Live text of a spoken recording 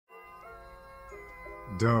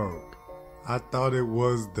Dog, I thought it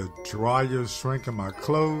was the dryer shrinking my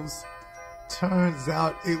clothes. Turns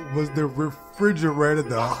out it was the refrigerator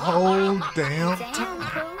the whole damn time.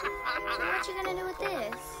 Pooh. So what you gonna do with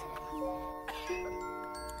this?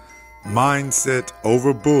 Mindset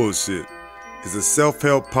Over Bullshit is a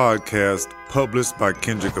self-help podcast published by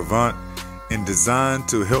Kendrick Avant and designed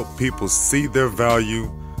to help people see their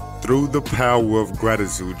value through the power of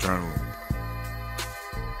gratitude journaling.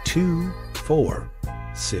 2, 4,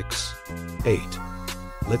 6, 8.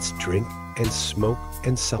 Let's drink and smoke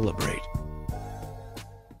and celebrate.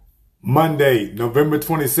 Monday, November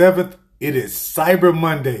 27th, it is Cyber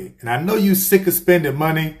Monday. And I know you sick of spending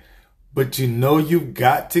money, but you know you've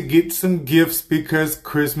got to get some gifts because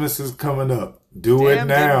Christmas is coming up. Do it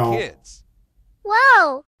now. Kids.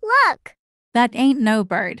 Whoa, look. That ain't no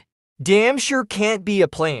bird. Damn sure can't be a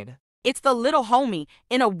plane. It's the little homie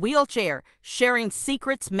in a wheelchair sharing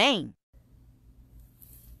secrets Maine.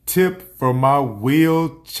 Tip for my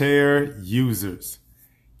wheelchair users.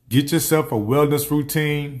 Get yourself a wellness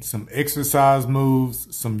routine, some exercise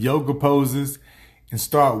moves, some yoga poses, and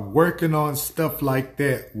start working on stuff like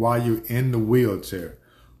that while you're in the wheelchair.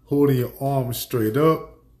 Holding your arms straight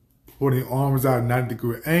up, holding your arms out at a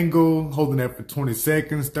 90-degree angle, holding that for 20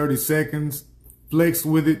 seconds, 30 seconds, flex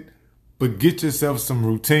with it, but get yourself some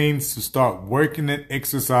routines to start working and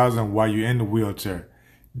exercising while you're in the wheelchair.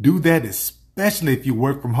 Do that especially if you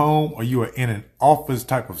work from home or you are in an office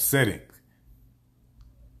type of setting.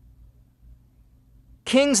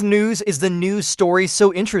 King's News is the news story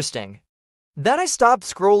so interesting that I stopped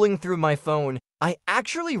scrolling through my phone. I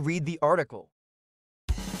actually read the article.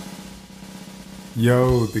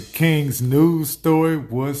 Yo, the King's News story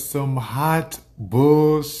was some hot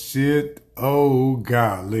bullshit. Oh,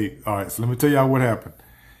 golly. All right, so let me tell y'all what happened.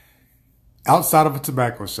 Outside of a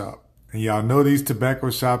tobacco shop, and y'all know these tobacco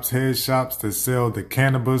shops, head shops that sell the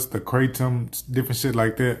cannabis, the kratom, different shit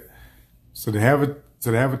like that. So they have a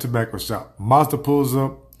tobacco shop. Mazda pulls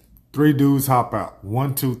up, 3 dudes hop out.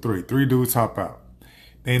 1, 2, 3. 3 dudes hop out.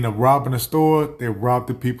 They end up robbing the store. They robbed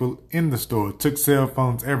the people in the store, took cell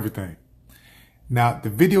phones, everything. Now, the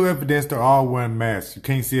video evidence, they're all wearing masks. You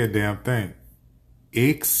can't see a damn thing.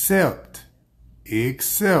 Except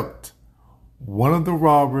one of the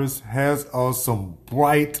robbers has on some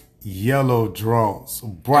bright yellow drawers,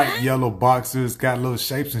 some bright yellow boxers, got little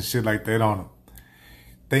shapes and shit like that on them.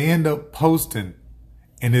 They end up posting,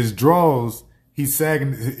 and his drawers, he's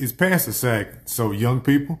sagging, his pants are sagging. So young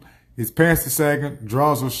people, his pants are sagging,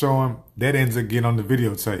 drawers are showing, that ends up getting on the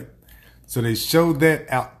videotape. So they showed that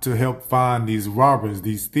out to help find these robbers,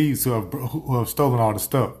 these thieves who have stolen all the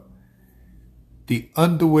stuff. The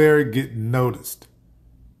underwear get noticed.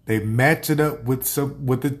 They match it up with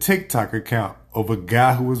the TikTok account of a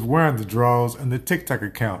guy who was wearing the drawers in the TikTok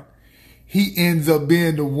account. He ends up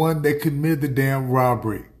being the one that committed the damn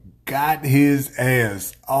robbery. Got his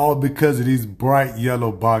ass, all because of these bright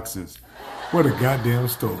yellow boxes. What a goddamn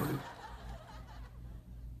story.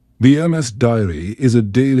 The MS Diary is a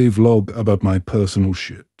daily vlog about my personal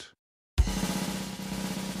shit.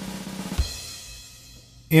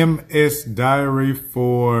 MS Diary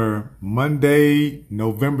for Monday,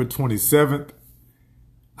 November 27th.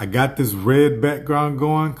 I got this red background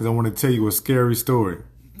going because I want to tell you a scary story.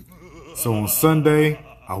 So on Sunday,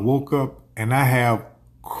 I woke up and I have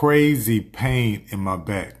crazy pain in my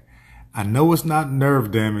back. I know it's not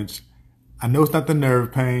nerve damage. I know it's not the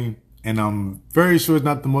nerve pain. And I'm very sure it's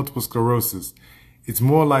not the multiple sclerosis. It's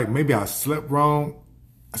more like maybe I slept wrong.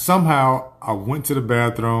 Somehow I went to the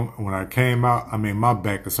bathroom, and when I came out, my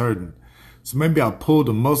back is hurting. So maybe I pulled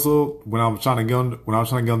a muscle when I was trying to get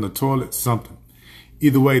on the toilet, something.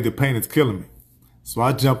 Either way, the pain is killing me. So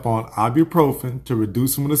I jump on ibuprofen to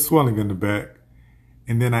reduce some of the swelling in the back.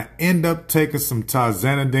 And then I end up taking some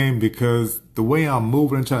tizanidine because the way I'm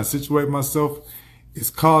moving and trying to situate myself, it's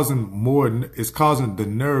causing the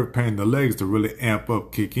nerve pain in the legs to really amp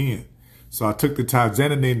up, kick in. So I took the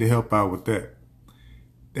tizanidine to help out with that.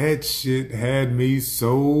 That shit had me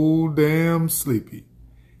so damn sleepy.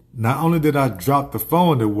 Not only did I drop the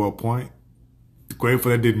phone at one point,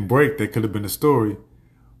 grateful that didn't break, that could have been the story,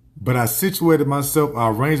 but I situated myself, I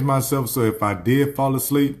arranged myself so if I did fall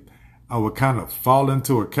asleep, I would kind of fall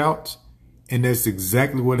into a couch, and that's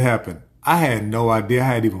exactly what happened. I had no idea I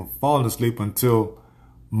had even fallen asleep until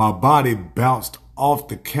my body bounced off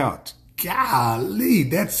the couch. Golly,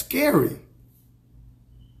 that's scary.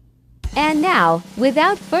 And now,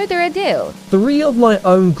 without further ado, 3 of my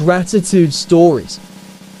own gratitude stories.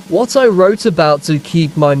 What I wrote about to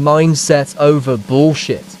keep my mindset over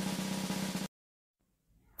bullshit.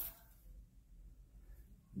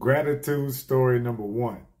 Gratitude story number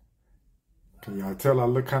 1. Can y'all tell I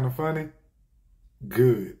look kind of funny?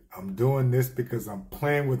 Good. I'm doing this because I'm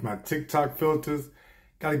playing with my TikTok filters.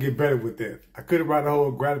 Gotta get better with that. I could have written a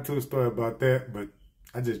whole gratitude story about that, but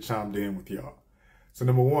I just chimed in with y'all. So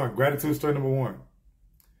number one, gratitude story number one.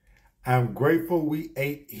 I'm grateful we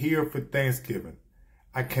ate here for Thanksgiving.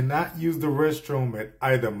 I cannot use the restroom at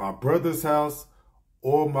either my brother's house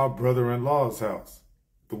or my brother-in-law's house.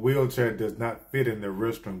 The wheelchair does not fit in their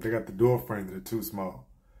restroom. They got the door frames that are too small.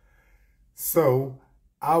 So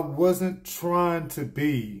I wasn't trying to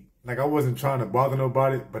bother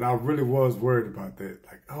nobody, but I really was worried about that.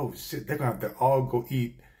 Like, oh shit, they're gonna have to all go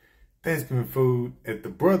eat Thanksgiving food at the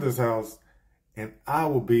brother's house and I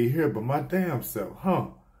will be here by my damn self, huh?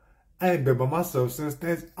 I ain't been by myself since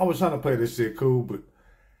Thanksgiving. I was trying to play this shit cool, but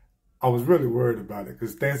I was really worried about it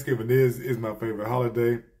because Thanksgiving is my favorite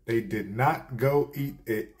holiday. They did not go eat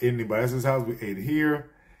at anybody else's house. We ate here.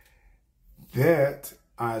 That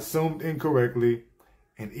I assumed incorrectly,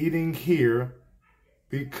 and eating here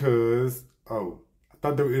because, I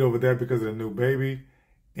thought they would eat over there because of the new baby,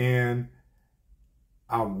 and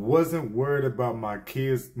I wasn't worried about my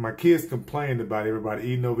kids. My kids complained about everybody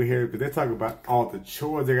eating over here because they talk about all the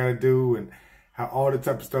chores they got to do and how all the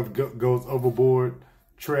type of stuff goes overboard.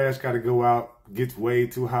 Trash got to go out, gets way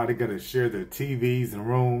too hot. They got to share their TVs and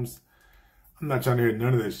rooms. I'm not trying to hear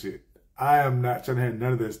none of that shit. I am not trying to hear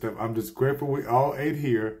none of that stuff. I'm just grateful we all ate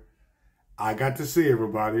here. I got to see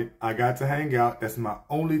everybody. I got to hang out. That's my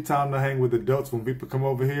only time to hang with adults when people come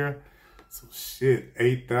over here. So shit,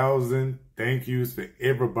 8,000 thank yous for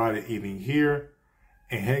everybody eating here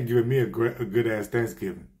and giving me a good ass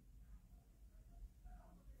Thanksgiving.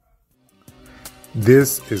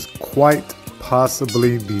 This is quite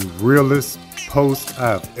possibly the realest post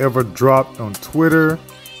I've ever dropped on Twitter,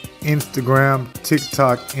 Instagram,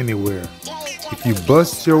 TikTok, anywhere. If you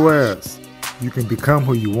bust your ass, you can become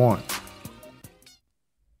who you want.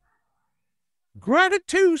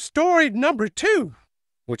 Gratitude story number 2.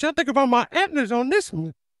 Which I think about my antlers on this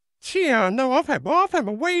one. Gee, I know I've had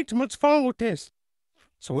way too much fun with this.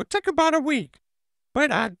 So it took about a week.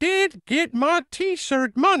 But I did get my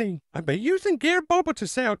t-shirt money. I've been using Gearbubble to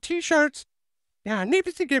sell t-shirts. Now I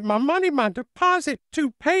needed to get my deposit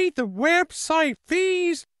to pay the website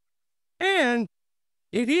fees. And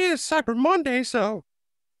it is Cyber Monday, so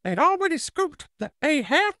they'd already scooped a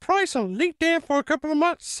half price on LinkedIn for a couple of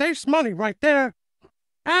months. Saves money right there.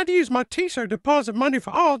 I had to use my t-shirt deposit money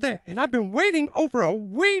for all that, and I've been waiting over a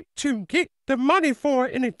week to get the money for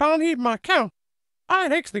it, and it finally hit my account. I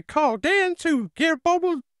had actually called in to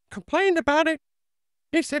Gearbubble, complained about it.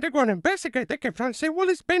 They said they're going to investigate. They kept trying to say, well,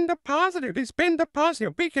 it's been deposited.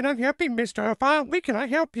 We cannot help you, Mr. File. We cannot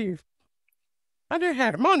help you. I didn't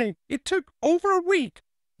have the money. It took over a week,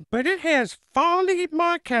 but it has finally hit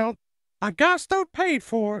my account. I got stuff paid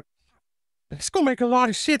for it. It's gonna make a lot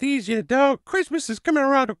of shit easier, dog. Christmas is coming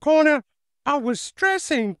around the corner. I was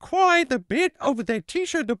stressing quite a bit over that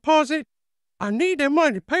t-shirt deposit. I need that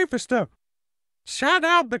money to pay for stuff. Shout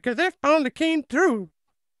out because that finally came through.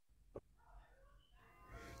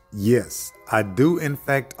 Yes, I do in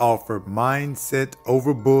fact offer mindset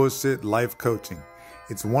over bullshit life coaching.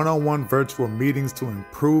 It's one-on-one virtual meetings to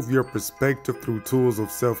improve your perspective through tools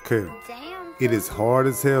of self-care. It is hard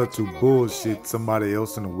as hell to bullshit somebody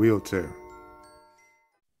else in a wheelchair.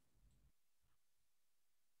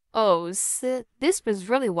 Oh, Sid, this was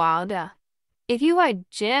really wild. If you are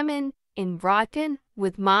jamming and rocking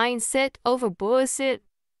with mindset over bullshit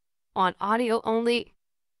on audio only,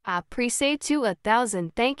 I appreciate you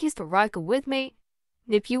 1,000 thank yous for rocking with me.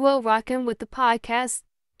 If you are rocking with the podcast,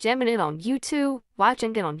 jamming it on YouTube,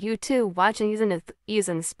 watching it on YouTube,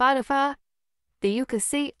 using Spotify, then you can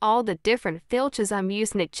see all the different filters I'm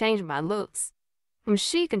using to change my looks. From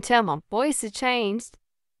she can tell my voice has changed.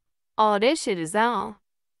 All this shit is on.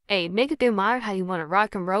 Hey, make it admire how you want to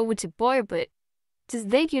rock and roll with your boy, but just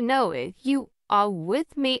let you know if you are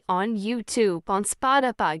with me on YouTube, on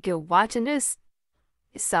Spotify, you're watching this,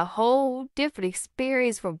 it's a whole different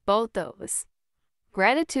experience for both of us.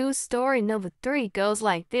 Gratitude story number 3 goes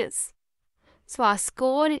like this. So I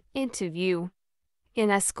scored an interview,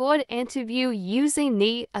 and I scored an interview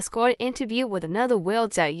with another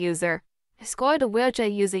wheelchair user. I scored a wheelchair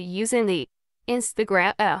user using the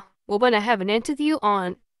Instagram. We're going to have an interview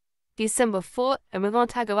on December 4th, and we're going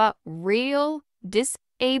to talk about real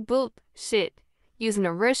disabled shit. Using a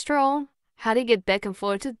restroom, how to get back and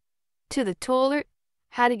forth to the toilet,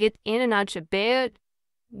 how to get in and out your bed,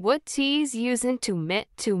 what teas using to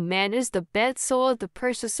manage the bed sores, the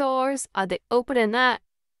pressure sores, are they open or not?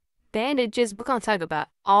 Bandages, we're going to talk about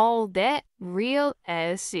all that real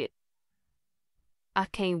ass shit. I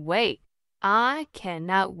can't wait. I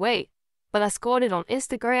cannot wait. but I scored it on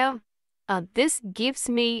Instagram. This gives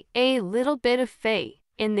me a little bit of faith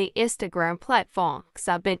in the Instagram platform because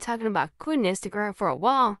I've been talking about quitting Instagram for a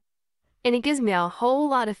while, and it gives me a whole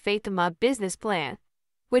lot of faith in my business plan,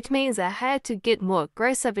 which means I had to get more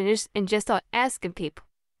aggressive and just start asking people.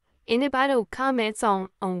 Anybody who comments on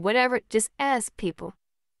whatever, just ask people,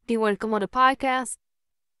 do you want to come on the podcast?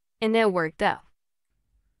 And that worked out.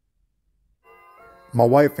 My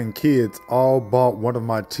wife and kids all bought one of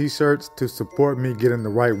my t-shirts to support me getting the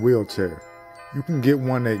right wheelchair. You can get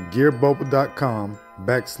one at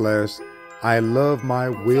gearbubble.com/I love my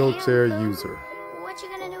wheelchair user. What you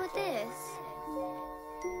gonna do with this?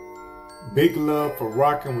 Big love for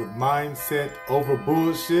rocking with mindset over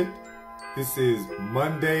bullshit. This is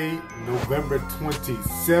Monday, November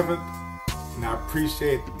 27th, and I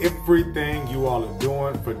appreciate everything you all are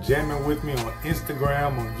doing for jamming with me on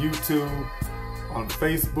Instagram, on YouTube, on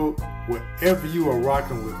Facebook, wherever you are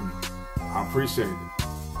rocking with me. I appreciate it.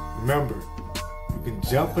 Remember, you can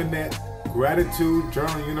jump in that Gratitude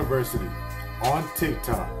Journal University on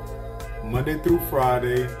TikTok, Monday through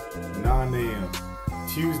Friday, 9 a.m.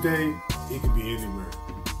 Tuesday, it could be anywhere.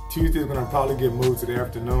 Tuesday's gonna probably get moved to the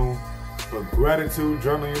afternoon, but Gratitude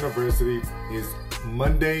Journal University is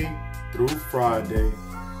Monday through Friday,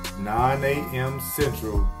 9 a.m.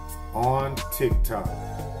 Central on TikTok.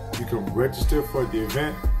 You can register for the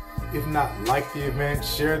event. If not, like the event,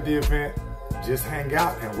 share the event, just hang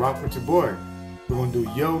out and rock with your boy. We're gonna do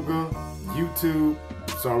yoga, we're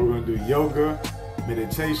gonna do yoga,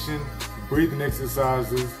 meditation, breathing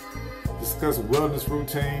exercises, discuss wellness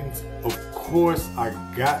routines. Of course, I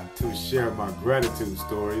got to share my gratitude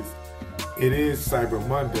stories. It is Cyber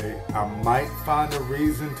Monday. I might find a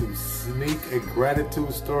reason to sneak a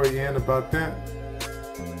gratitude story in about that.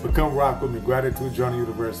 But come rock with me, Gratitude Journal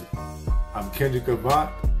University. I'm Kendrick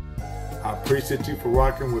Avant. I appreciate you for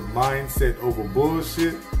rocking with Mindset Over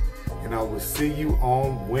Bullshit, and I will see you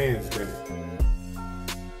on Wednesday.